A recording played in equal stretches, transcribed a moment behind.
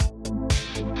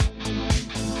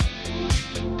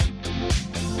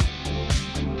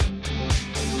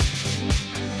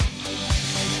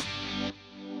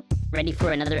ready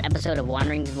for another episode of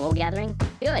Wanderings and Wool Gathering?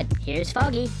 Good. Here's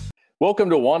Foggy.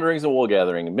 Welcome to Wanderings and Wool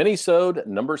Gathering, mini-sode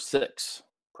number 6,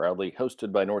 proudly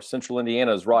hosted by North Central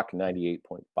Indiana's Rock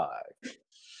 98.5.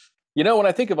 You know, when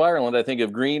I think of Ireland, I think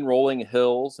of green rolling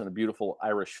hills and a beautiful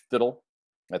Irish fiddle.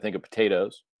 I think of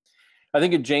potatoes. I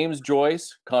think of James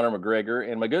Joyce, Conor McGregor,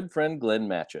 and my good friend Glenn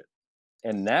Matchett.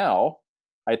 And now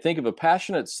I think of a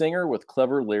passionate singer with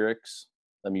clever lyrics,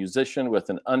 a musician with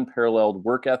an unparalleled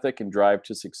work ethic and drive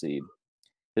to succeed.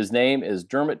 His name is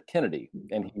Dermot Kennedy,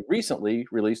 and he recently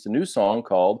released a new song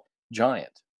called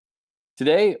Giant.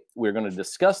 Today, we're going to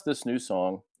discuss this new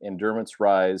song and Dermot's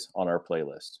rise on our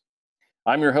playlist.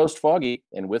 I'm your host, Foggy,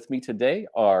 and with me today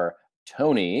are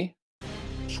Tony.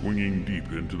 Swinging deep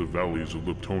into the valleys of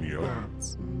Liptonia.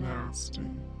 That's nasty.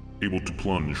 Able to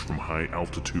plunge from high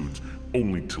altitudes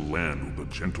only to land with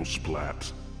a gentle splat.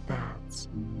 That's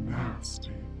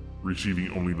nasty. Receiving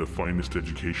only the finest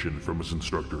education from his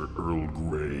instructor, Earl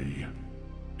Grey.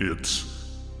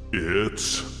 It's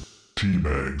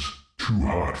T-Bags, too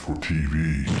hot for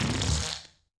TV.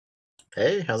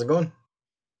 Hey, how's it going?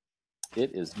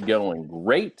 It is going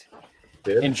great.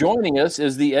 Good. And joining us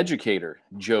is the educator,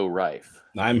 Joe Rife.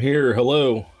 I'm here.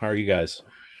 Hello. How are you guys?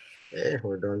 Hey,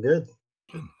 we're doing good.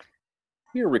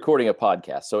 We're recording a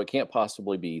podcast, so it can't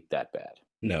possibly be that bad.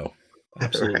 No,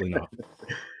 absolutely not.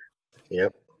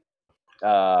 Yep.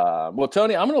 Well,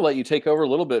 Tony, I'm going to let you take over a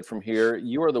little bit from here.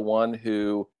 You are the one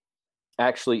who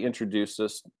actually introduced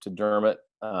us to Dermot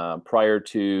prior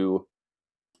to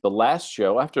the last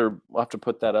show. I'll have to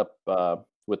put that up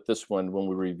with this one when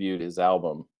we reviewed his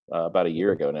album about a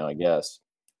year ago now, I guess.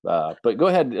 But go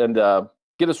ahead and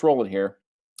get us rolling here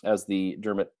as the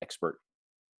Dermot expert.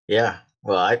 Yeah.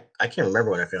 Well, I can't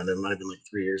remember when I found it. It might have been like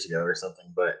 3 years ago or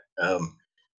something. But when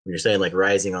you're saying like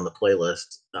rising on the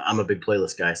playlist, I'm a big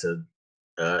playlist guy. So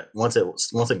once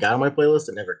it got on my playlist,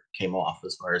 it never came off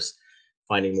as far as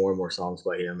finding more and more songs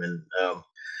by him. And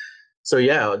so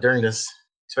yeah, during this,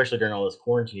 especially during all this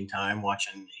quarantine time,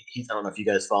 watching, I don't know if you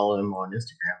guys follow him on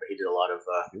Instagram, but he did a lot of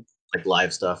like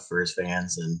live stuff for his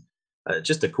fans, and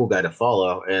just a cool guy to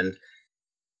follow. And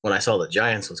when I saw that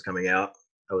Giants was coming out,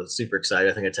 I was super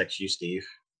excited. I think I texted you, Steve.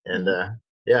 And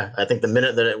yeah, I think the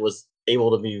minute that it was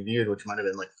able to be viewed, which might have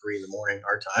been like 3 a.m.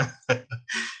 our time,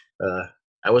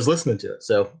 I was listening to it.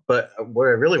 So, but what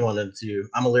I really wanted to,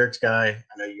 I'm a lyrics guy.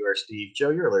 I know you are, Steve. Joe,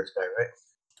 you're a lyrics guy, right?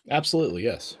 Absolutely,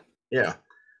 yes. Yeah.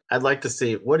 I'd like to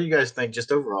see, what do you guys think,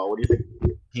 just overall, what do you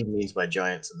think he means by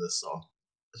Giants in this song?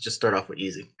 Let's just start off with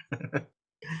easy.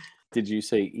 Did you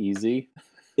say easy?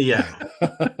 Yeah.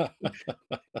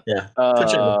 Yeah.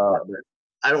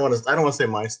 I don't want to say I don't want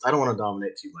to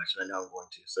dominate too much, and I know I'm going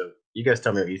to. So you guys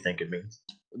tell me what you think it means.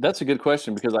 That's a good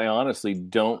question because I honestly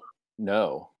don't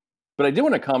know. But I do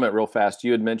want to comment real fast.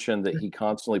 You had mentioned that he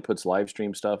constantly puts live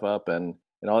stream stuff up and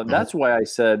all. That's why I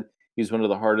said he's one of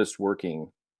the hardest working,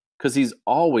 because he's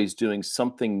always doing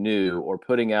something new or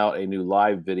putting out a new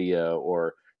live video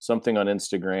or something on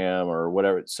Instagram or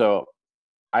whatever. So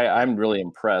I'm really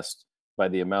impressed by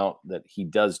the amount that he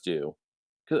does do.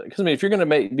 Because I mean, if you're going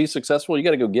to be successful, you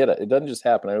got to go get it. It doesn't just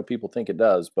happen. I know people think it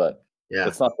does, but yeah,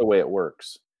 that's not the way it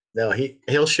works. No,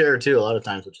 he'll share too a lot of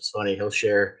times, which is funny. He'll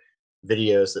share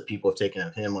videos that people have taken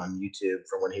of him on YouTube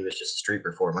from when he was just a street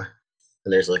performer.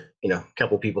 And there's like, a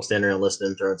couple people standing around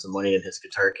listening, throwing some money in his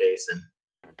guitar case, and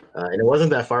it wasn't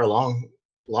that far long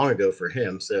ago for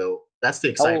him. So that's the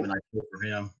excitement I feel for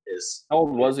him. Is how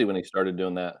old was he when he started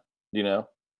doing that? Do you know?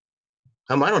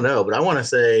 I don't know, but I want to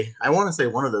say one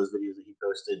of those videos that he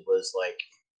posted was like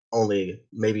only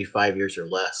maybe 5 years or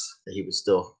less that he was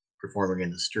still performing in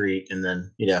the street, and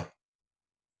then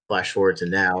flash forward to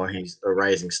now, he's a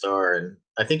rising star, and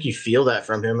I think you feel that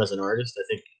from him as an artist. I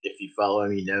think if you follow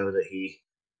him, you know that he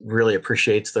really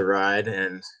appreciates the ride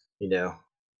and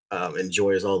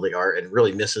enjoys all the art and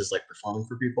really misses like performing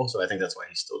for people. So I think that's why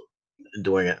he's still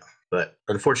doing it. But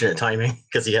unfortunate timing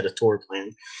because he had a tour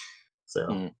planned.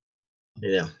 So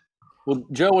yeah. Well,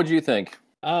 Joe, what do you think?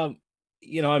 I'm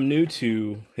new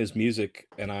to his music,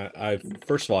 and I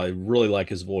first of all, I really like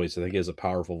his voice. I think he has a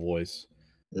powerful voice.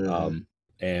 Mm-hmm.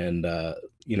 And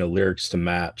lyrics to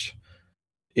match.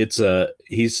 It's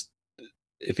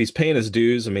if he's paying his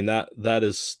dues, I mean that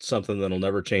is something that'll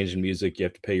never change in music. You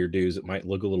have to pay your dues. It might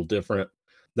look a little different.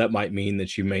 That might mean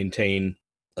that you maintain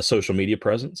a social media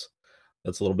presence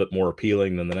that's a little bit more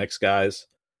appealing than the next guy's.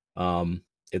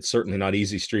 It's certainly not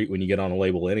easy street when you get on a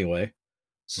label anyway.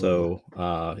 So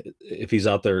if he's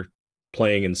out there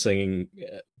playing and singing,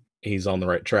 he's on the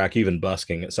right track. Even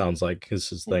busking, it sounds like, is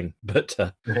his thing. But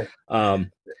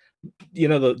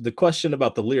the question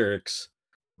about the lyrics,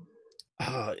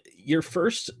 your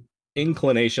first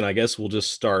inclination, I guess we'll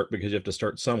just start because you have to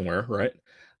start somewhere, right?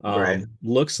 Right.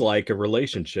 Looks like a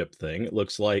relationship thing. It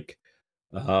looks like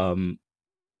um,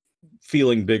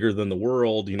 feeling bigger than the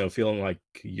world, feeling like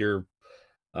you're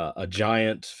a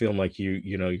giant, feeling like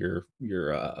you're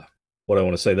what I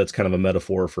want to say, that's kind of a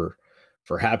metaphor for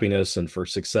happiness and for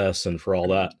success and for all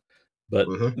that. But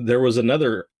Mm-hmm. there was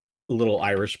another little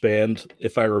Irish band,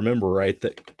 if I remember right,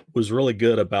 that was really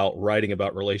good about writing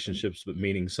about relationships but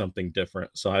meaning something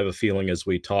different. So I have a feeling as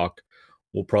we talk,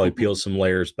 we'll probably peel some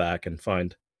layers back and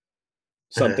find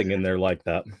something in there like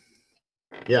that.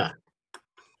 Yeah.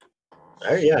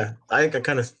 Yeah, I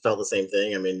kind of felt the same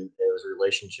thing. I mean, it was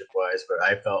relationship wise, but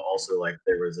I felt also like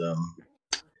there was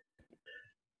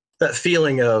that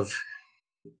feeling of,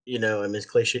 I mean, as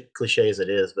cliche as it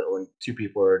is, but when two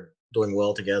people are doing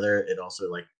well together, it also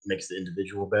like makes the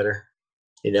individual better.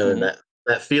 And Mhm.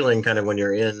 that feeling kind of when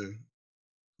you're in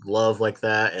love like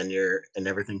that and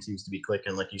everything seems to be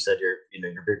clicking, like you said, you're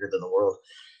bigger than the world.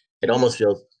 It almost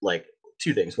feels like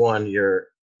two things. One,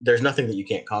 there's nothing that you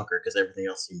can't conquer because everything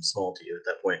else seems small to you at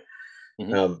that point.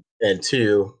 Mhm. And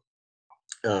two,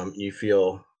 you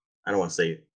feel, I don't want to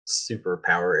say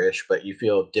superpower-ish, but you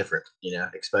feel different,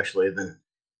 especially than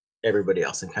everybody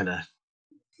else, and kind of,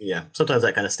 yeah, sometimes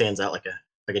that kind of stands out like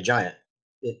a giant.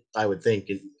 I would think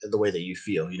in the way that you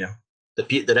feel,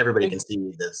 that everybody Think can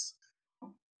see this.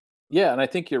 Yeah, and I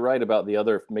think you're right about the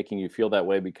other making you feel that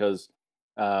way because,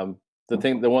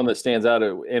 the one that stands out,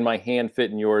 "In my hand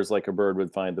fit in yours like a bird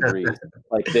would find the breeze."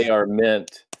 Like, they are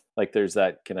meant like, there's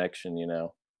that connection,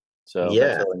 So, that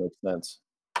Yeah, totally makes sense.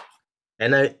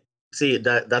 and I see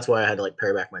that's why I had to like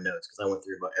pare back my notes because I went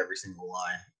through about every single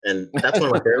line, and that's one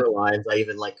of my favorite lines. I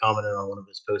even like commented on one of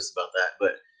his posts about that,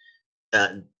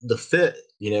 but the fit,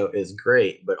 is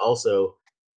great, but also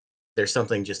there's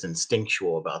something just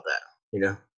instinctual about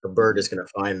that. A bird Mhm. is going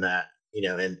to find that,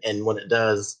 and when it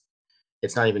does,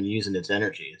 it's not even using its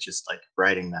energy. It's just like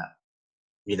riding that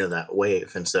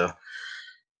wave. And so,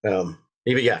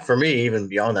 even yeah, for me, even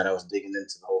beyond that, I was digging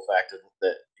into the whole fact of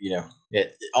that,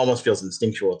 it almost feels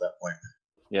instinctual at that point.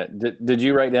 Yeah, did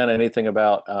you write down anything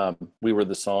about, "We were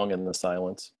the song in the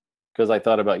silence"? Because I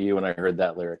thought about you when I heard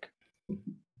that lyric.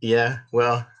 Yeah.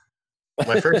 Well,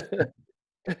 my first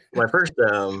my first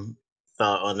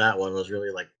thought on that one was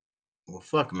really like, well,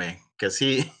 fuck me, because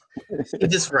he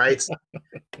just writes.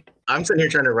 I'm sitting here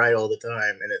trying to write all the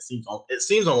time, and it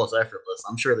seems almost effortless.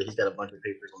 I'm sure that he's got a bunch of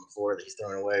papers on the floor that he's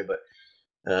throwing away, but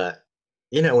uh,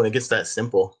 when it gets that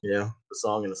simple, the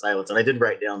song in the silence. And I did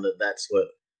write down that that's what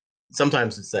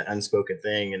sometimes it's that unspoken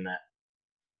thing and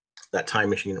that time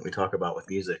machine that we talk about with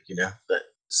music, that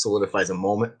solidifies a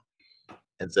moment.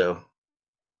 And so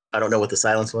I don't know what the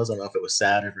silence was. I don't know if it was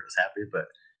sad or if it was happy, but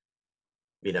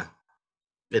you know,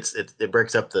 it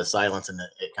breaks up the silence and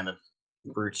it kind of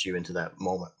roots you into that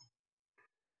moment.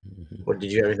 Mhm. What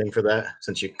did you have anything for that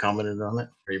since you commented on it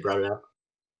or you brought it up?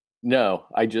 No,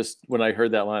 I just when I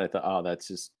heard that line, I thought, "Oh, that's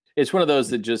just" it's one of those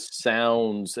that just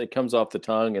sounds it comes off the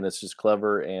tongue and it's just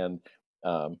clever and,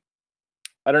 um,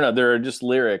 I don't know, there are just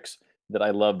lyrics that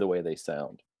I love the way they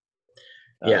sound,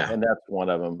 Yeah. and that's one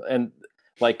of them. And,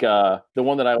 like, the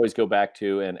one that I always go back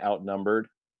to in Outnumbered,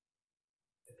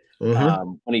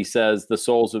 Hmm. when he says, "The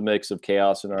soul's a mix of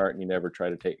chaos and art, and you never try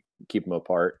to keep them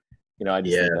apart." I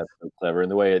just think Yeah. that's so clever, and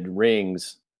the way it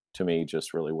rings to me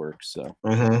just really works, so.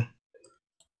 Hmm.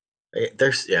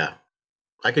 There's yeah.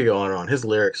 I could go on and on. His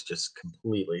lyrics just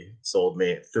completely sold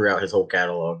me throughout his whole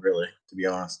catalog, really, to be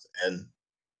honest. And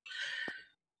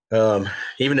um,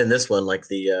 even in this one, like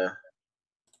uh,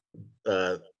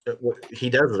 he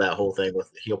does that whole thing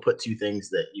with he'll put two things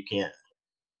that you can't.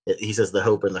 He says the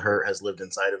hope and the hurt has lived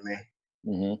inside of me.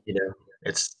 Mhm.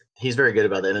 It's he's very good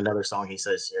about that. In another song, he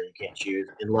says, you can't choose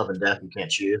in love and death. You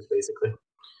can't choose, basically.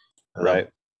 Um, Right.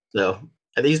 so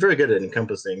I think he's very good at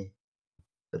encompassing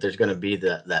that there's going to be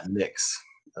that mix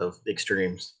of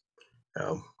extremes.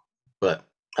 Um, but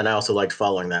and I also liked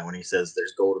following that when he says,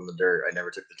 "There's gold in the dirt. I never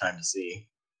took the time to see."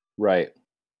 Right.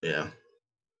 Yeah.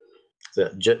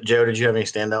 So, Joe, did you have any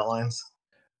standout lines?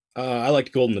 I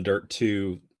liked Gold in the Dirt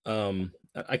too.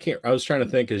 I can't. I was trying to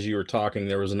think as you were talking.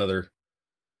 There was another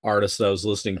artist that I was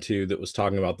listening to that was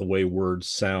talking about the way words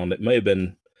sound. It may have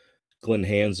been Glenn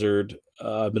Hansard.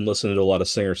 I've been listening to a lot of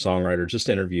singer songwriters, just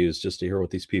interviews, just to hear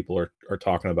what these people are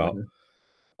talking about.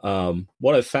 Mhm.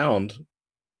 What I've found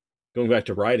going back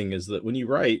to writing is that when you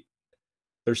write,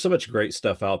 there's so much great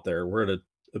stuff out there. We're at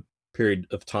a period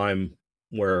of time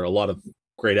where a lot of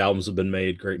great albums have been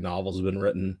made, great novels have been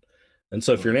written. And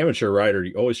so if you're Mhm. an amateur writer,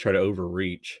 you always try to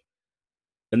overreach.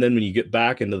 And then when you get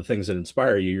back into the things that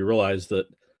inspire you, you realize that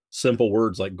simple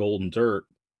words like golden dirt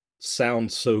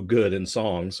sound so good in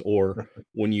songs, or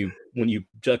when you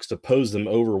juxtapose them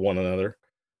over one another,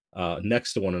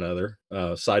 next to one another,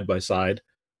 side by side,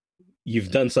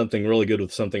 you've done something really good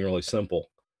with something really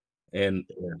simple. And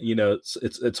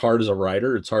it's hard as a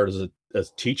writer, it's hard as a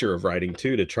teacher of writing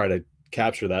too, to try to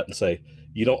capture that and say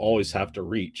you don't always have to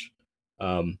reach.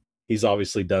 He's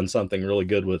obviously done something really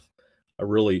good with a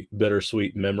really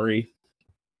bittersweet memory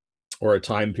or a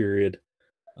time period,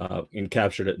 and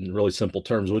captured it in really simple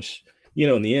terms, which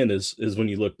in the end is when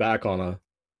you look back on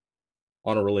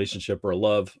a relationship or a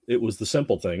love, it was the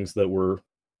simple things that were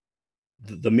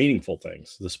the meaningful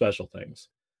things, the special things.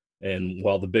 And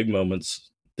while the big moments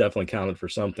definitely counted for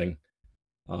something,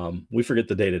 we forget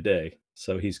the day to day.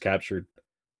 So he's captured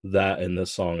that in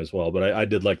this song as well. But I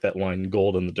did like that line,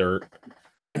 "Gold in the dirt,"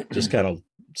 just kind of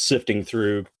sifting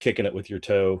through, kicking it with your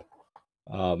toe,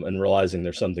 and realizing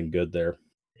there's something good there.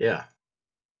 Yeah.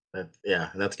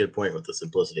 That's a good point with the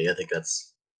simplicity. I think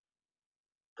that's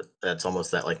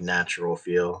almost that like natural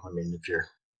feel. I mean, if you're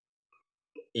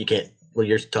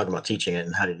talking about teaching it,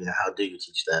 and how do you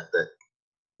teach that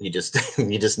you just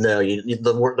you just know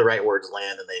the right words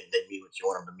land, and they mean what you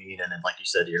want them to mean, and then, like you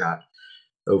said, you're not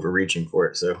overreaching for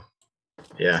it. So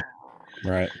yeah.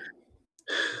 Right.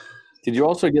 Did you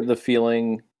also get the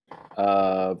feeling,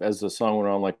 as the song went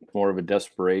on, like more of a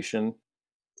desperation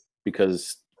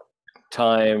because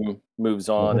time moves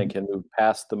on and can move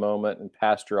past the moment and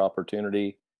past your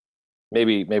opportunity?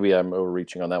 Maybe I'm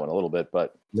overreaching on that one a little bit,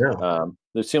 but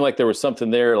there seemed like there was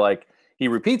something there. Like he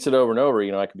repeats it over and over,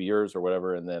 I could be yours or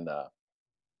whatever. And then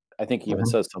I think he even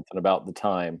says something about the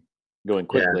time going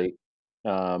quickly.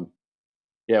 What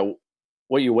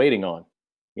are you waiting on?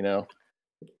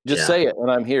 Just say it when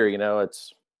I'm here.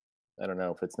 It's, I don't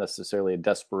know if it's necessarily a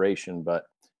desperation, but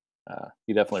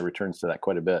he definitely returns to that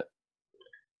quite a bit.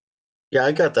 Yeah,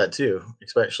 I got that too,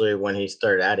 especially when he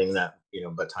started adding that,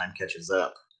 but time catches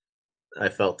up. I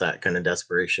felt that kind of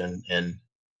desperation, and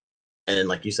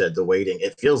like you said, the waiting.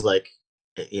 It feels like,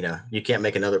 you can't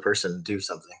make another person do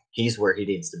something. He's where he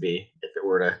needs to be if it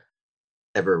were to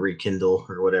ever rekindle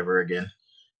or whatever again.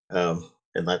 And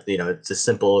that, it's as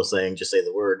simple as saying, just say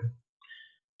the word,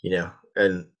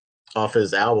 and off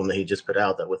his album that he just put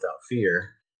out, that Without Fear,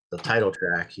 the title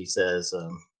track, he says,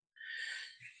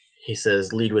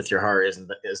 lead with your heart. Isn't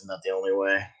that the only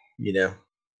way,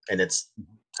 and it's,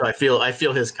 so I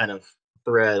feel his kind of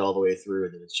thread all the way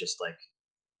through, that it's just like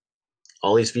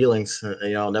all these feelings,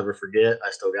 I'll never forget.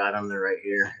 I still got them. They're right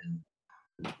here.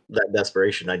 And that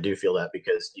desperation, I do feel that,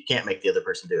 because you can't make the other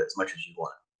person do it as much as you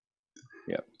want.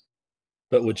 Yeah.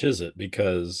 But which is it?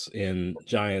 Because in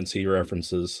Giants, he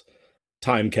references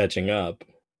time catching up,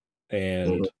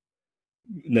 and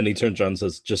then he turns around and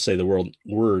says, just say the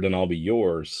word and I'll be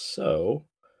yours. So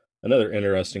another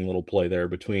interesting little play there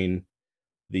between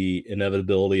the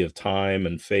inevitability of time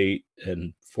and fate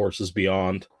and forces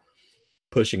beyond,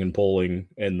 pushing and pulling,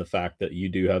 and the fact that you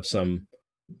do have some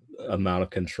amount of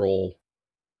control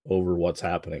over what's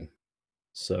happening.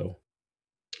 So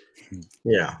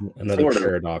another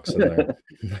paradox in there.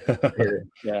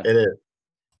 It is.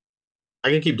 I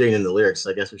can keep digging in the lyrics.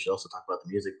 I guess we should also talk about the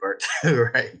music part too,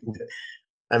 right?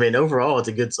 I mean, overall, it's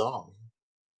a good song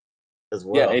as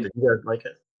well. Yeah, did you guys like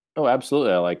it? Oh,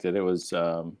 absolutely, I liked it. It was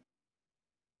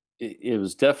it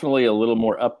was definitely a little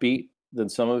more upbeat than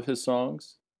some of his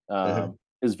songs.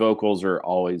 His vocals are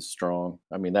always strong.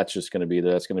 I mean, that's going to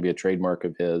be a trademark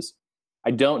of his.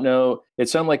 I don't know. It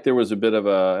sounded like there was a bit of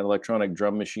an electronic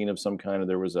drum machine of some kind, and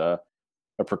there was a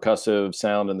percussive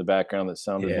sound in the background that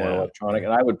sounded more electronic.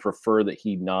 And I would prefer that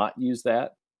he not use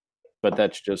that, but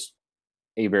that's just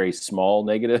a very small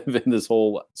negative in this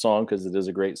whole song, because it is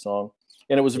a great song.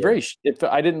 And it was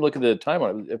I didn't look at the time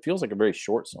on it. It feels like a very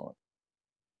short song,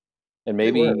 and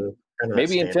maybe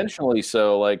intentionally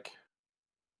so, like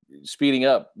speeding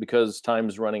up because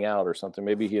time's running out or something.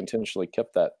 Maybe he intentionally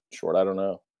kept that short. I don't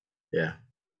know. Yeah,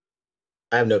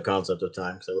 I have no concept of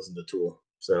time because I listen to Tool.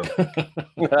 So I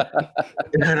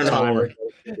don't know.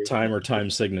 Time or time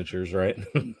signatures, right?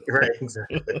 Right,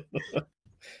 exactly.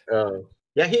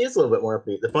 Yeah, he is a little bit more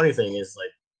upbeat. The funny thing is,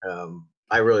 like,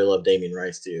 I really love Damien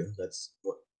Rice too. That's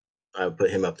what I would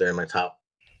put him up there in my top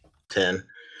 10.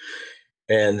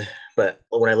 But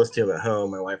when I listen to him at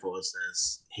home, my wife always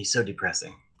says he's so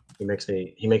depressing. He makes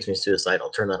me suicidal.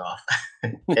 Turn that off.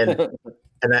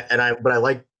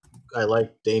 I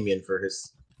like Damien for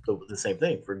the same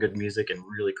thing, for good music and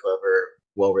really clever,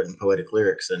 well-written poetic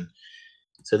lyrics. And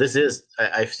so this is,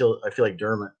 I feel like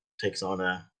Dermot takes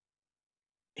on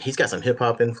he's got some hip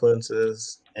hop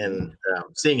influences, and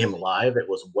seeing him live, it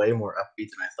was way more upbeat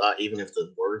than I thought, even if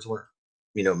the words weren't,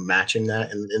 matching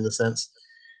that in the sense.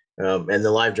 And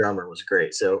the live drummer was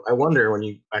great. So I wonder, when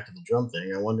you back to the drum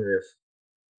thing, I wonder if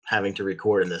having to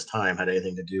record in this time had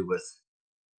anything to do with,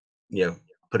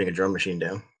 putting a drum machine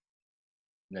down.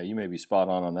 Yeah, you may be spot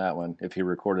on that one. If he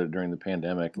recorded it during the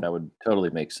pandemic, that would totally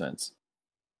make sense.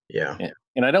 Yeah.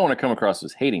 And I don't want to come across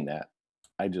as hating that.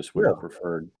 I just would No. have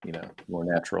preferred, more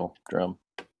natural drum.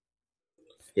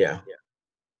 Yeah.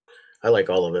 I like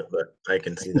all of it, but I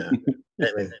can see that.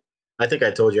 I mean, I think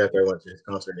I told you after I went to his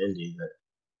concert in Indy that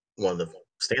one of the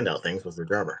standout things was the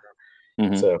drummer.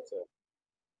 Mhm. So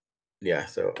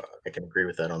I can agree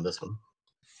with that on this one.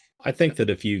 I think that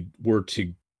if you were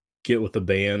to get with a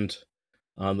band,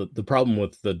 the problem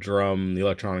with the drum, the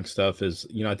electronic stuff is,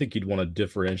 I think you'd want to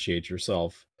differentiate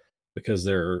yourself because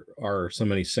there are so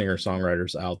many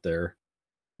singer-songwriters out there.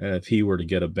 And if he were to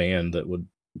get a band that would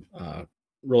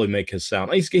really make his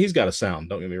sound, he's got a sound,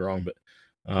 don't get me wrong, but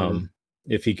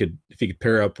if he could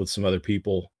pair up with some other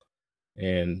people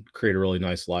and create a really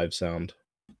nice live sound,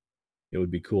 it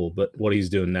would be cool. But what he's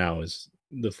doing now is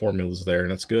the formula's there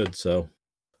and it's good. So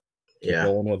keep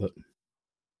rolling with it.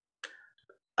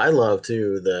 I love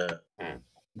too the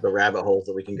rabbit holes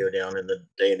that we can go down in the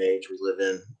day and age we live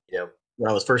in. When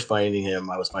I was first finding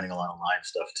him, I was finding a lot of live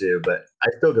stuff too. But I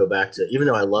still go back to, even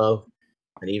though I love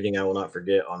An Evening I Will Not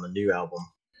Forget on the new album,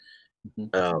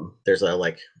 there's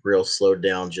a real slowed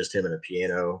down, just him and a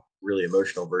piano, really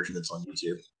emotional version that's on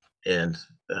YouTube, and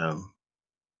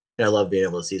I love being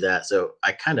able to see that. So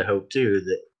I kind of hope too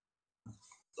that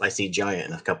I see Giants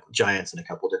in a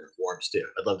couple different forms too.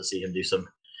 I'd love to see him do some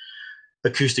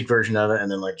acoustic version of it,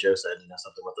 and then like Joe said,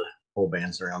 something with the whole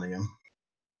band surrounding him.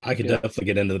 I could definitely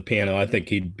get into the piano. I think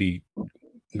he'd be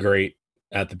great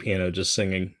at the piano, just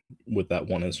singing with that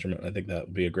one instrument. I think that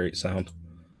would be a great sound.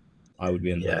 I would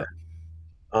be into that.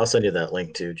 I'll send you that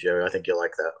link too, Joe. I think you'll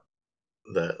like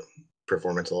that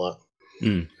performance a lot.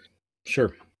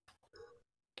 Sure.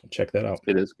 Check that out.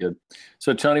 It is good.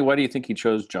 So Tony, why do you think he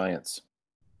chose Giants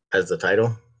as the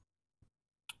title?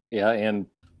 Yeah, and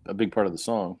a big part of the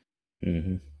song.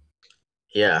 Mm-hmm.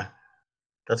 Yeah,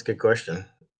 that's a good question.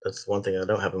 That's one thing I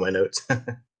don't have in my notes. I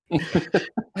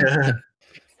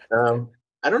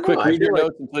don't know. Quick, read your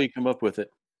notes until you come up with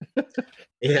it.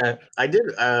 Yeah, I did.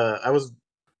 I was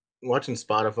watching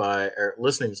Spotify or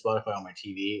listening to Spotify on my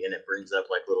TV, and it brings up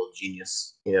little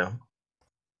genius,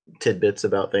 tidbits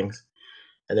about things.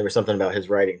 And there was something about his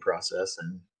writing process,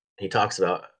 and he talks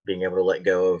about being able to let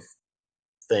go of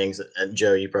things. And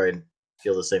Joe, you probably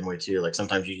feel the same way too.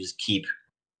 Sometimes you just keep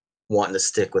wanting to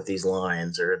stick with these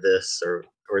lines or this or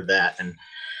that. And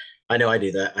I know I do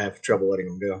that. I have trouble letting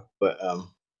them go. But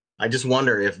I just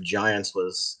wonder if Giants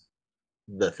was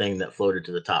the thing that floated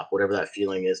to the top, whatever that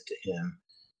feeling is to him.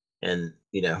 And,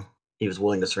 he was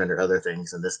willing to surrender other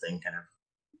things. And this thing kind of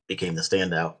became the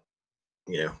standout,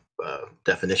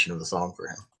 definition of the song for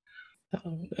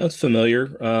him. That's familiar.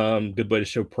 Good way to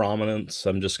show prominence.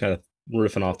 I'm just kind of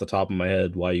riffing off the top of my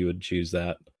head why you would choose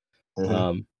that.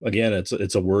 Again,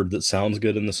 it's a word that sounds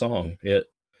good in the song.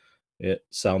 It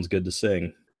sounds good to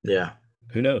sing. Yeah.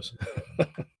 Who knows?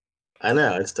 I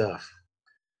know, it's tough.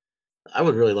 I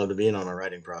would really love to be in on a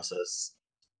writing process.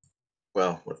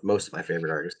 Well, with most of my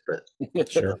favorite artists, but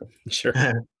sure.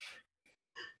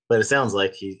 But it sounds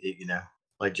like he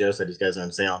like Joe said, he's got his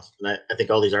own sounds. And I think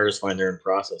all these artists find their own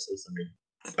processes. I mean,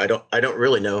 I don't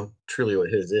really know truly what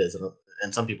his is.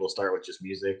 And some people start with just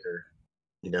music, or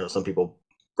some people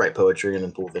write poetry and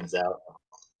then pull things out.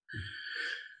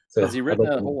 So has he written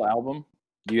a whole album?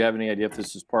 Do you have any idea if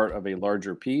this is part of a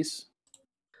larger piece?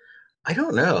 I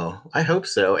don't know. I hope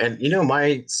so. And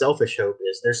my selfish hope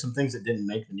is there's some things that didn't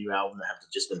make the new album that have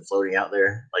just been floating out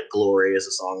there. Like Glory is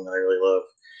a song that I really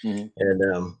love.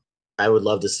 And I would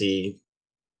love to see,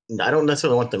 I don't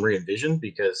necessarily want them re-envisioned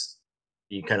because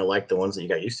you kind of like the ones that you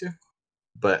got used to.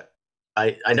 But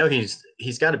I know he's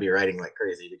got to be writing like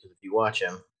crazy, because if you watch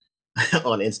him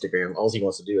on Instagram, all he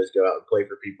wants to do is go out and play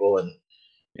for people, and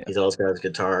he's always got his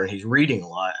guitar, and he's reading a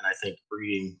lot. And I think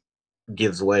reading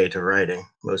gives way to writing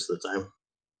most of the time.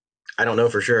 I don't know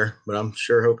for sure, but I'm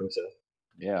sure hoping so.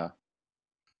 Yeah,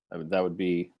 that would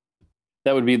be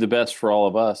the best for all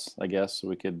of us, I guess. So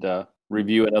we could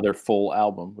review another full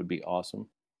album. Would be awesome.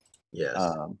 Yes.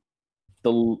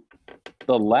 The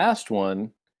last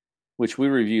one, which we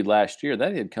reviewed last year,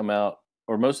 that had come out,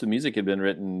 or most of the music had been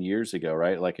written years ago,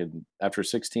 right? After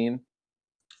 16,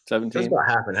 17? It was about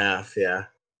half and half, yeah.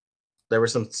 There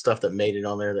was some stuff that made it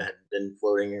on there that had been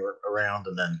floating around,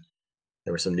 and then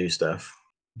there was some new stuff.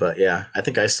 But yeah, I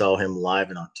think I saw him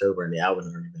live in October, and the album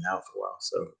had already been out for a while.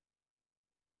 So,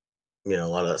 a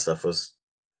lot of that stuff was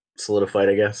solidified,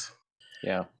 I guess.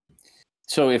 Yeah.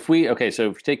 So if we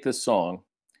take this song,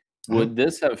 would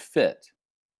this have fit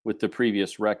with the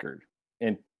previous record?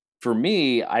 And for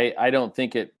me, I don't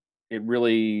think it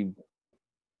really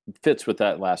fits with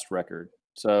that last record.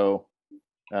 So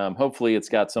hopefully it's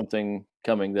got something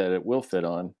coming that it will fit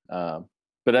on.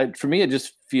 But for me, it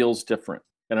just feels different.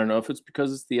 I don't know if it's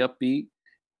because it's the upbeat,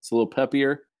 it's a little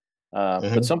peppier,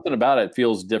 but something about it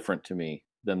feels different to me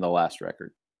than the last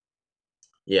record.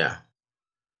 Yeah,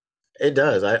 it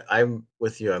does. I'm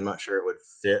with you. I'm not sure it would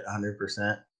fit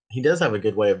 100%. He does have a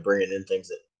good way of bringing in things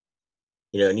that,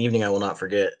 An Evening I Will Not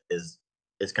Forget is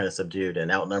kind of subdued,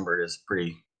 and Outnumbered is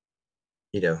pretty,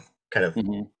 kind of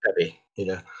peppy,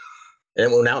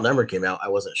 And when Outnumbered came out, I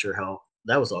wasn't sure how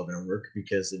that was all going to work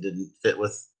because it didn't fit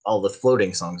with all the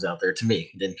floating songs out there. To me,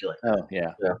 it didn't feel like that. Oh,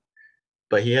 yeah.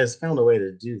 But he has found a way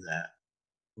to do that.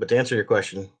 But to answer your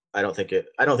question, I don't think it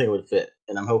would fit,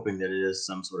 and I'm hoping that it is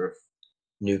some sort of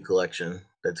new collection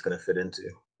that's going to fit into.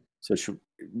 So,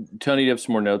 Tony, you have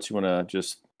some more notes you want to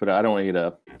just put? I don't want you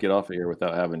to get off of here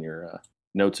without having your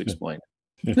notes explained.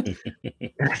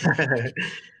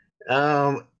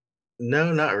 No,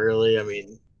 not really. I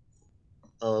mean,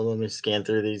 let me scan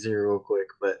through these here real quick,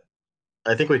 but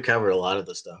I think we covered a lot of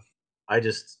the stuff. I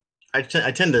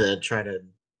tend to try to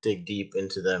dig deep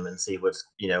into them and see what's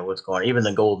going on. Even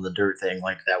the gold and the dirt thing,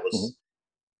 like that was,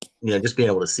 just being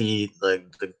able to see the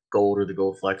gold or the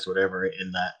gold flecks, whatever,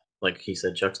 in that, like he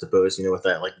said, juxtaposed, with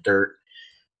that like dirt.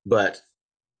 But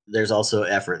there's also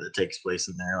effort that takes place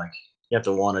in there. Like you have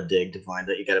to want to dig to find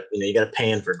that. You gotta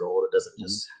pan for gold. It doesn't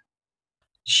just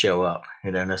show up,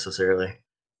 necessarily.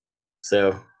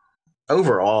 So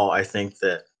overall, I think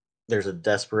that there's a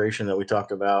desperation that we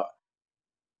talked about,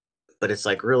 but it's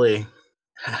like really,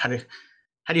 how do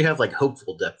you have like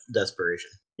hopeful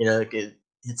desperation?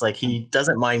 It's like he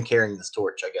doesn't mind carrying this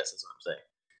torch, I guess is what I'm saying.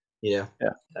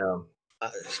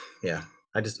 Yeah.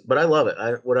 But I love it.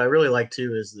 What I really like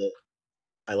too is that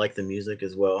I like the music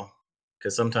as well,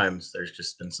 because sometimes there's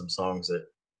just been some songs that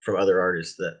from other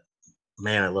artists that,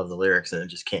 man, I love the lyrics and I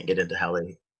just can't get into how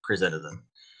they presented them.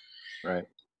 Right.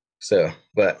 So,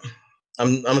 but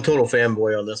I'm a total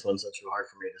fanboy on this one, so it's too hard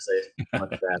for me to say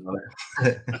much bad on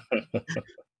it.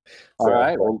 All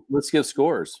right. Well, let's give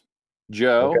scores.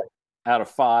 Joe, out of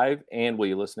 5, and will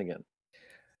you listen again?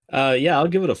 Yeah, I'll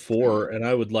give it a 4, and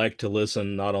I would like to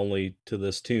listen not only to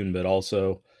this tune, but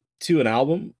also to an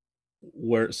album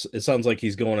where it sounds like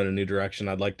he's going in a new direction.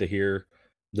 I'd like to hear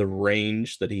the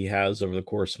range that he has over the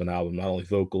course of an album, not only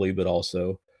vocally, but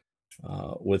also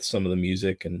with some of the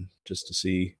music, and just to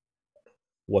see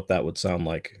what that would sound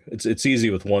like. It's easy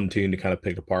with one tune to kind of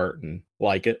pick apart and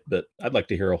like it, but I'd like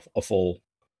to hear a full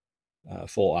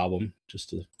album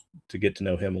just to get to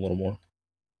know him a little more.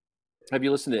 Have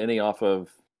you listened to any off of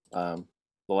the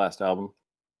last album?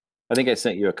 I think I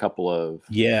sent you a couple of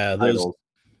titles.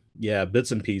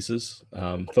 Bits and pieces.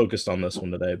 Focused on this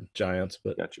one today, Giants,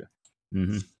 but gotcha.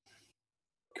 Mm-hmm.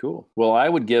 Cool. Well, I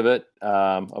would give it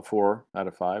a 4 out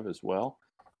of 5 as well.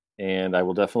 And I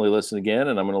will definitely listen again,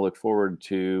 and I'm going to look forward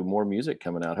to more music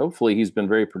coming out. Hopefully he's been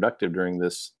very productive during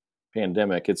this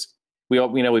pandemic.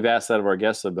 We've asked that of our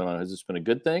guests that have been on. Has this been a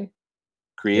good thing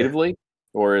creatively,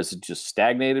 or is it just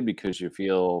stagnated because you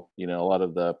feel, a lot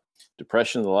of the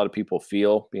depression that a lot of people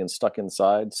feel being stuck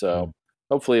inside? So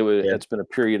hopefully it's been a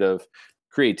period of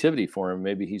creativity for him.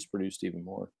 Maybe he's produced even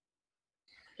more.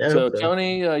 So,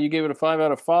 Tony, you gave it a 5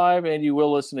 out of 5, and you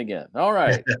will listen again. All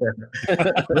right.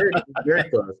 very, very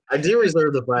close. I do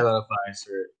reserve the 5 out of 5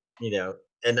 for,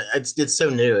 and it's so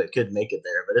new it could make it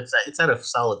there, but it's at a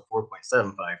solid 4.75 for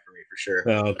me for sure.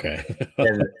 Oh, okay.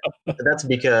 And that's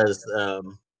because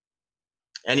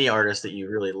any artist that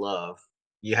you really love,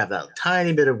 you have that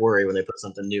tiny bit of worry when they put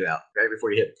something new out right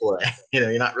before you hit play.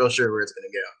 You're not real sure where it's going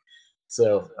to go.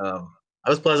 So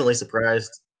I was pleasantly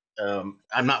surprised. I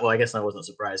guess I wasn't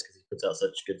surprised because he puts out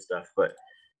such good stuff, but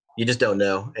you just don't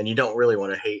know, and you don't really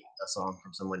want to hate a song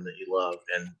from someone that you love.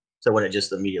 And so when it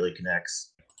just immediately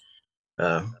connects,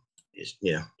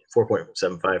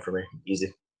 4.75 for me,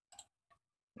 easy.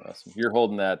 Awesome. You're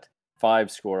holding that 5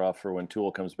 score off for when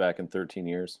Tool comes back in 13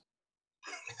 years.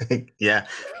 Yeah.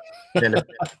 And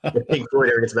if Pink Floyd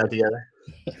ever gets back together,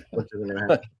 which isn't going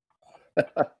to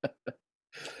happen.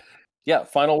 Yeah.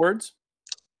 Final words.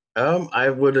 I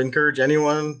would encourage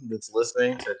anyone that's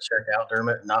listening to check out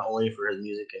Dermot, not only for his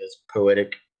music and his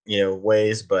poetic,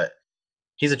 ways, but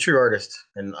he's a true artist.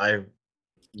 And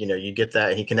you get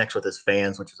that. He connects with his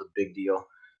fans, which is a big deal.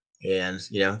 And,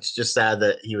 it's just sad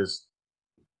that he was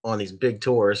on these big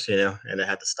tours, and it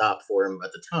had to stop for him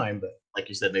at the time. But like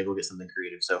you said, maybe we'll get something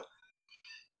creative. So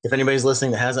if anybody's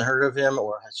listening that hasn't heard of him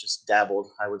or has just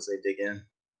dabbled, I would say dig in.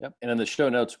 Yep. And in the show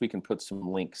notes, we can put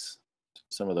some links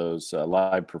some of those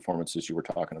live performances you were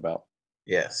talking about.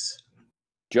 Yes.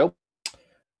 Joe?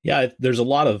 Yeah, there's a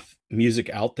lot of music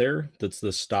out there that's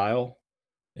this style,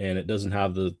 and it doesn't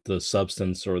have the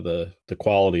substance or the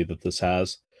quality that this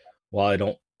has. While I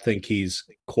don't think he's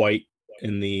quite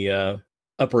in the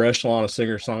upper echelon of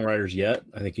singer-songwriters yet,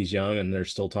 I think he's young and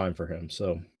there's still time for him.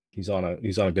 So he's on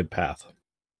a good path.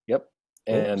 Yep.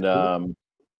 And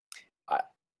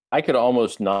I could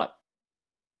almost not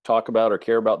talk about or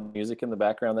care about the music in the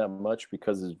background that much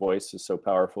because his voice is so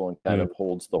powerful and kind of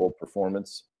holds the whole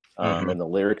performance. And the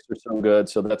lyrics are so good.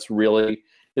 So that's really,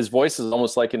 his voice is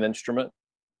almost like an instrument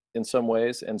in some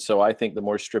ways. And so I think the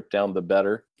more stripped down, the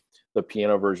better. The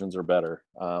piano versions are better,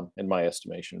 in my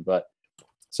estimation. But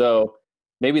so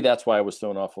maybe that's why I was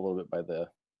thrown off a little bit by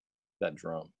that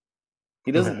drum.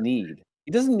 He doesn't need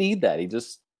that. He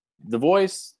just, the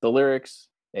voice, the lyrics,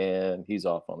 and he's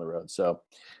off on the road. So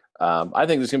I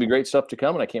think there's going to be great stuff to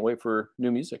come, and I can't wait for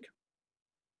new music.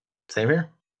 Same here.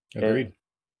 Agreed.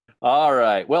 All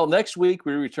right. Well, next week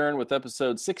we return with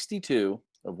episode 62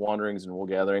 of Wanderings and Wool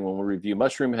Gathering when we review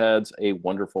Mushroomhead's A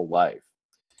Wonderful Life.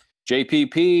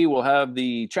 JPP will have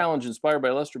the challenge inspired by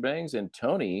Lester Bangs, and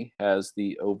Tony has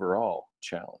the overall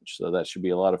challenge. So that should be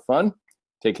a lot of fun,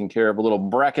 taking care of a little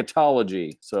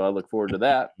bracketology. So I look forward to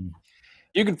that.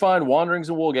 You can find Wanderings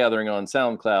and Wool Gathering on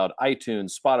SoundCloud,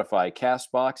 iTunes, Spotify,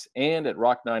 CastBox, and at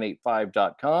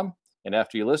rock985.com. And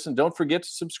after you listen, don't forget to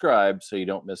subscribe so you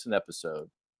don't miss an episode.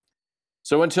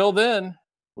 So until then,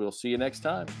 we'll see you next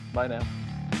time. Bye now.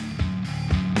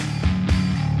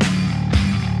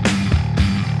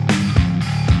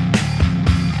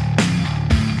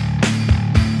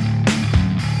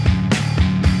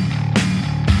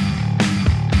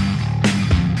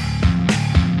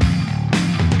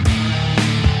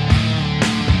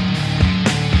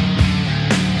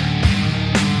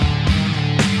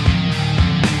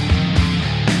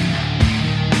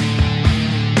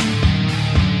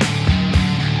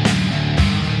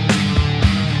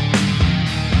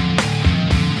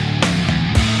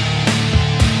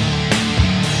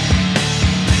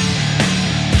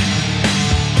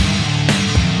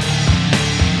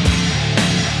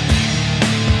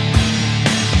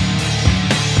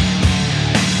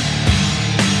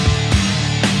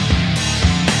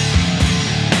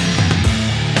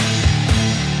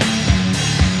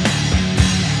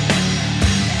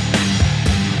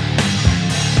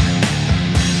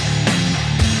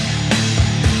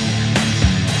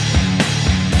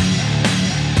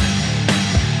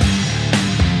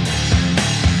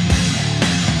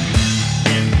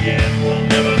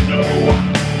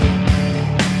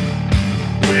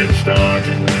 Start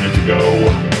and where to go.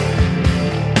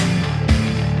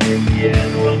 In the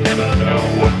end, we'll never know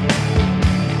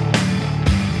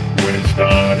where to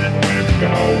start and where to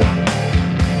go.